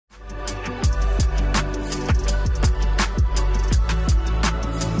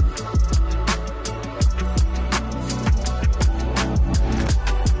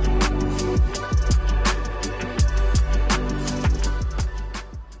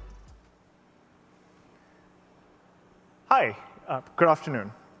Hi, good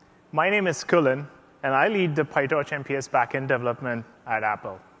afternoon. My name is Kulin, and I lead the PyTorch MPS Backend development at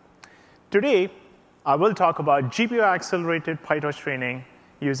Apple. Today, I will talk about GPU-accelerated PyTorch training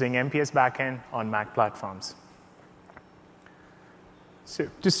using MPS Backend on Mac platforms. So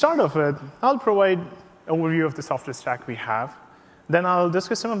to start off with, I'll provide an overview of the software stack we have. Then I'll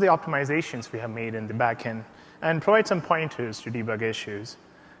discuss some of the optimizations we have made in the backend and provide some pointers to debug issues.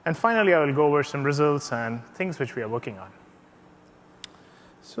 And finally, I will go over some results and things which we are working on.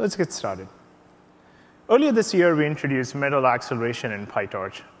 So let's get started. Earlier this year, we introduced Metal acceleration in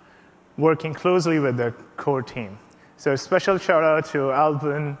PyTorch, working closely with the core team. So a special shout out to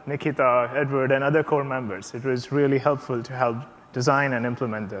Alvin, Nikita, Edward, and other core members. It was really helpful to help design and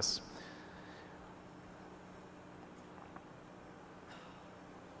implement this.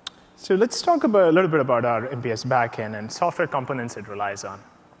 So let's talk a little bit about our MPS backend and software components it relies on.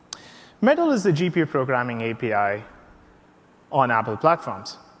 Metal is the GPU programming API on Apple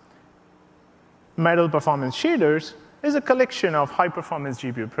platforms. Metal performance shaders is a collection of high-performance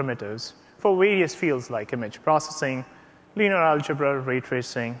GPU primitives for various fields like image processing, linear algebra, ray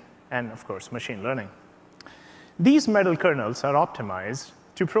tracing, and, of course, machine learning. These Metal kernels are optimized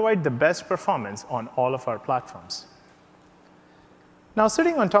to provide the best performance on all of our platforms. Now,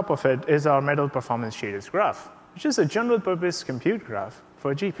 sitting on top of it is our Metal performance shaders graph, which is a general-purpose compute graph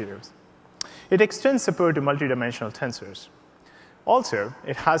for GPUs. It extends support to multidimensional tensors. Also,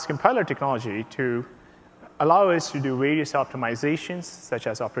 it has compiler technology to allow us to do various optimizations, such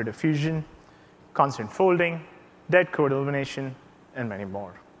as operator fusion, constant folding, dead code elimination, and many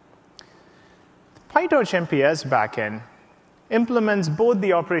more. The PyTorch MPS backend implements both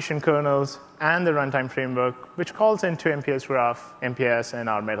the operation kernels and the runtime framework, which calls into MPS Graph, MPS, and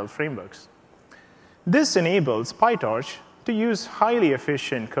our Metal frameworks. This enables PyTorch to use highly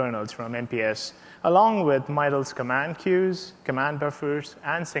efficient kernels from MPS along with Metal's command queues, command buffers,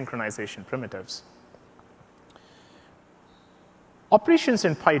 and synchronization primitives. Operations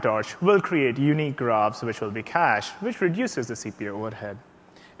in PyTorch will create unique graphs which will be cached, which reduces the CPU overhead.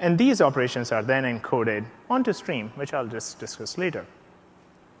 And these operations are then encoded onto stream, which I'll just discuss later.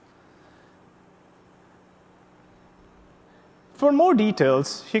 For more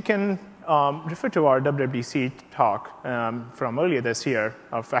details, you can refer to our WWDC talk from earlier this year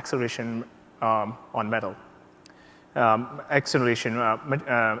of acceleration on Metal, acceleration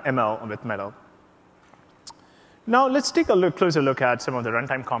ML with Metal. Now, let's take a closer look at some of the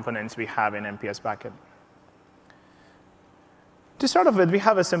runtime components we have in MPS Backend. To start off with, we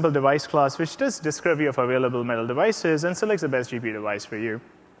have a simple device class, which does discovery of available Metal devices and selects the best GPU device for you.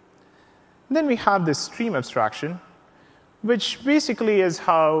 Then we have this stream abstraction, which basically is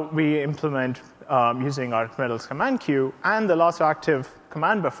how we implement using our Metal's command queue and the last active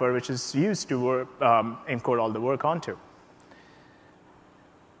command buffer, which is used to encode all the work onto.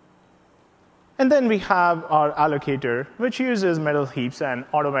 And then we have our allocator, which uses Metal heaps and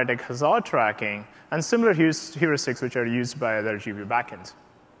automatic hazard tracking and similar heuristics which are used by other GPU backends.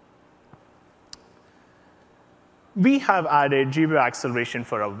 We have added GPU acceleration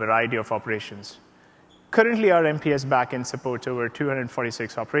for a variety of operations. Currently, our MPS backend supports over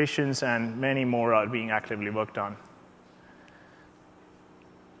 246 operations, and many more are being actively worked on.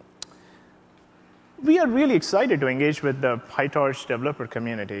 We are really excited to engage with the PyTorch developer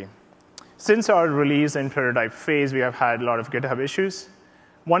community. Since our release and prototype phase, we have had a lot of GitHub issues.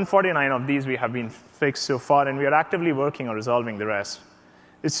 149 of these we have been fixed so far, and we are actively working on resolving the rest.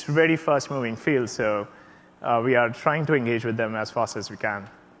 It's a very fast-moving field, so we are trying to engage with them as fast as we can.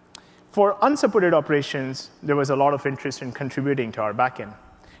 For unsupported operations, there was a lot of interest in contributing to our backend.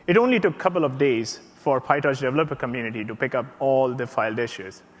 It only took a couple of days for PyTorch developer community to pick up all the filed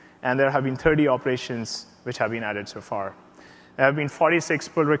issues. And there have been 30 operations which have been added so far. There have been 46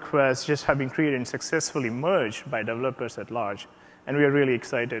 pull requests just have been created and successfully merged by developers at large. And we are really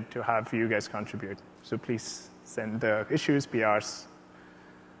excited to have you guys contribute. So please send the issues, PRs.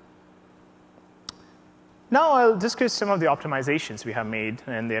 Now I'll discuss some of the optimizations we have made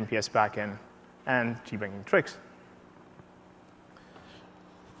in the MPS backend and debugging tricks.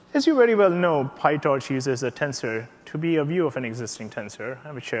 As you very well know, PyTorch uses a tensor to be a view of an existing tensor,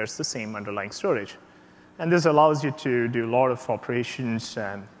 which shares the same underlying storage. And this allows you to do a lot of operations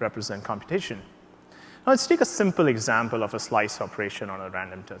and represent computation. Now let's take a simple example of a slice operation on a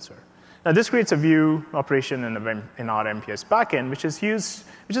random tensor. Now this creates a view operation in our MPS backend, which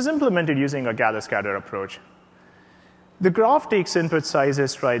is implemented using a gather-scatter approach. The graph takes input size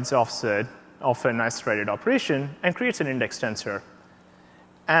as strides offset of an as-threaded operation and creates an index tensor.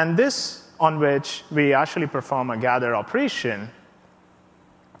 And this on which we actually perform a gather operation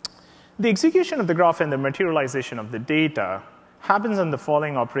The execution of the graph and the materialization of the data happens on the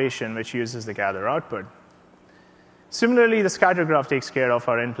following operation, which uses the gather output. Similarly, the scatter graph takes care of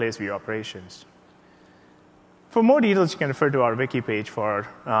our in-place view operations. For more details, you can refer to our wiki page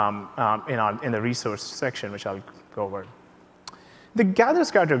in the resource section, which I'll go over. The gather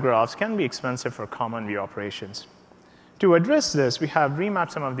scatter graphs can be expensive for common view operations. To address this, we have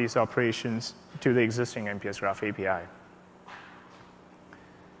remapped some of these operations to the existing MPS Graph API.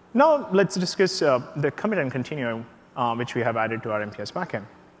 Now, let's discuss the commit and continue, which we have added to our MPS backend.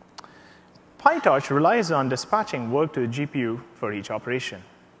 PyTorch relies on dispatching work to the GPU for each operation.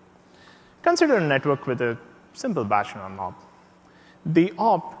 Consider a network with a simple batch run op. The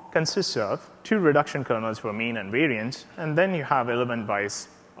op consists of 2 reduction kernels for mean and variance, and then you have element-wise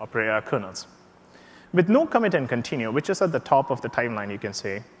kernels. With no commit and continue, which is at the top of the timeline, you can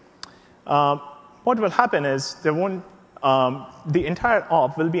say, what will happen is the entire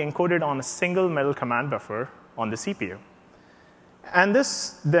op will be encoded on a single metal command buffer on the CPU. And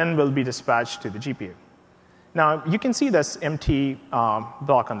this then will be dispatched to the GPU. Now, you can see this empty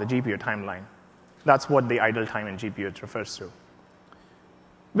block on the GPU timeline. That's what the idle time in GPU refers to.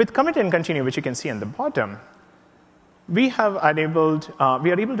 With commit and continue, which you can see on the bottom, we are able to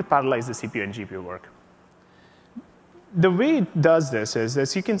parallelize the CPU and GPU work. The way it does this is,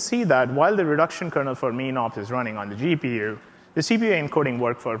 as you can see that while the reduction kernel for mean op is running on the GPU, the CPU encoding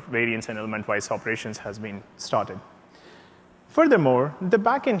work for variance and element-wise operations has been started. Furthermore, the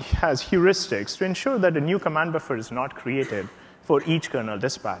backend has heuristics to ensure that a new command buffer is not created for each kernel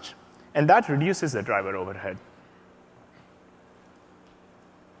dispatch, and that reduces the driver overhead.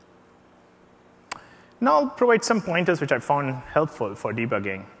 Now I'll provide some pointers which I found helpful for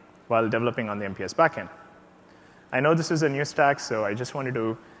debugging while developing on the MPS backend. I know this is a new stack, so I just wanted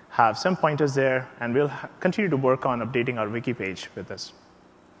to have some pointers there, and we'll continue to work on updating our wiki page with this.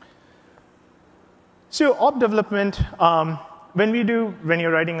 So op development, when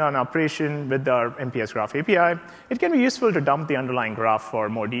you're writing an operation with our MPS Graph API, it can be useful to dump the underlying graph for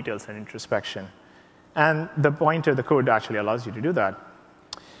more details and introspection. And the code actually allows you to do that.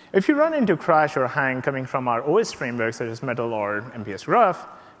 If you run into crash or hang coming from our OS frameworks, such as Metal or MPS Graph,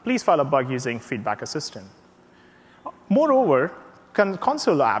 please file a bug using Feedback Assistant. Moreover,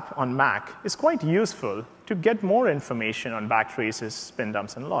 console app on Mac is quite useful to get more information on backtraces, spin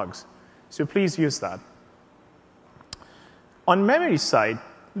dumps, and logs. So please use that. On memory side,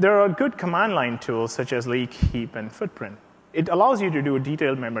 there are good command line tools such as leak, heap, and footprint. It allows you to do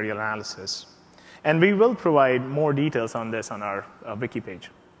detailed memory analysis. And we will provide more details on this on our wiki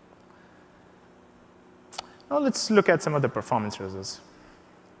page. Now let's look at some of the performance results.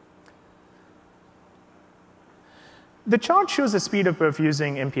 The chart shows the speed up of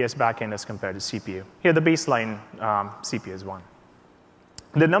using MPS backend as compared to CPU. Here, the baseline CPU is 1.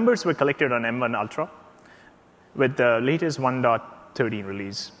 The numbers were collected on M1 Ultra with the latest 1.13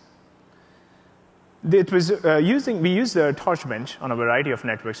 release. We used the Torch bench on a variety of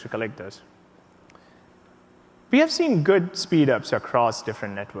networks to collect this. We have seen good speed ups across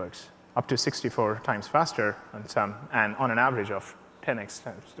different networks, up to 64 times faster on some, and on an average of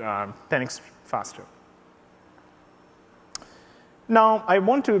 10x faster. Now, I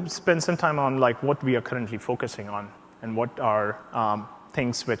want to spend some time on what we are currently focusing on and what are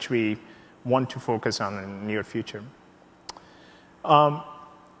things which we want to focus on in the near future. MPS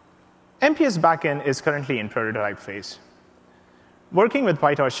backend is currently in prototype phase. Working with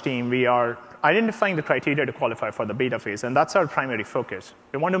PyTorch team, we are identifying the criteria to qualify for the beta phase, and that's our primary focus.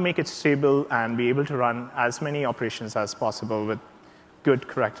 We want to make it stable and be able to run as many operations as possible with good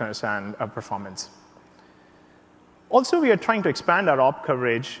correctness and performance. Also, we are trying to expand our op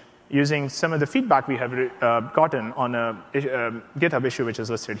coverage using some of the feedback we have gotten on a GitHub issue, which is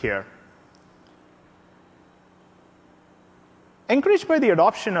listed here. Encouraged by the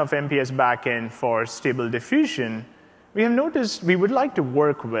adoption of MPS backend for stable diffusion, we have noticed we would like to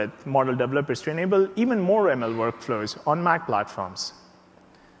work with model developers to enable even more ML workflows on Mac platforms.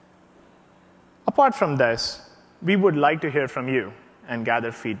 Apart from this, we would like to hear from you and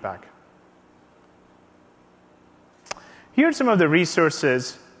gather feedback. Here are some of the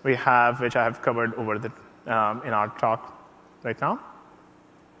resources we have, which I have covered over in our talk right now.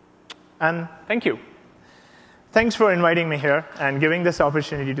 And thank you. Thanks for inviting me here and giving this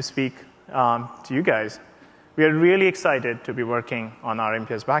opportunity to speak to you guys. We are really excited to be working on our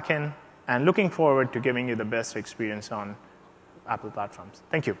MPS backend and looking forward to giving you the best experience on Apple platforms.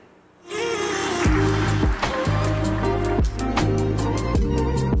 Thank you.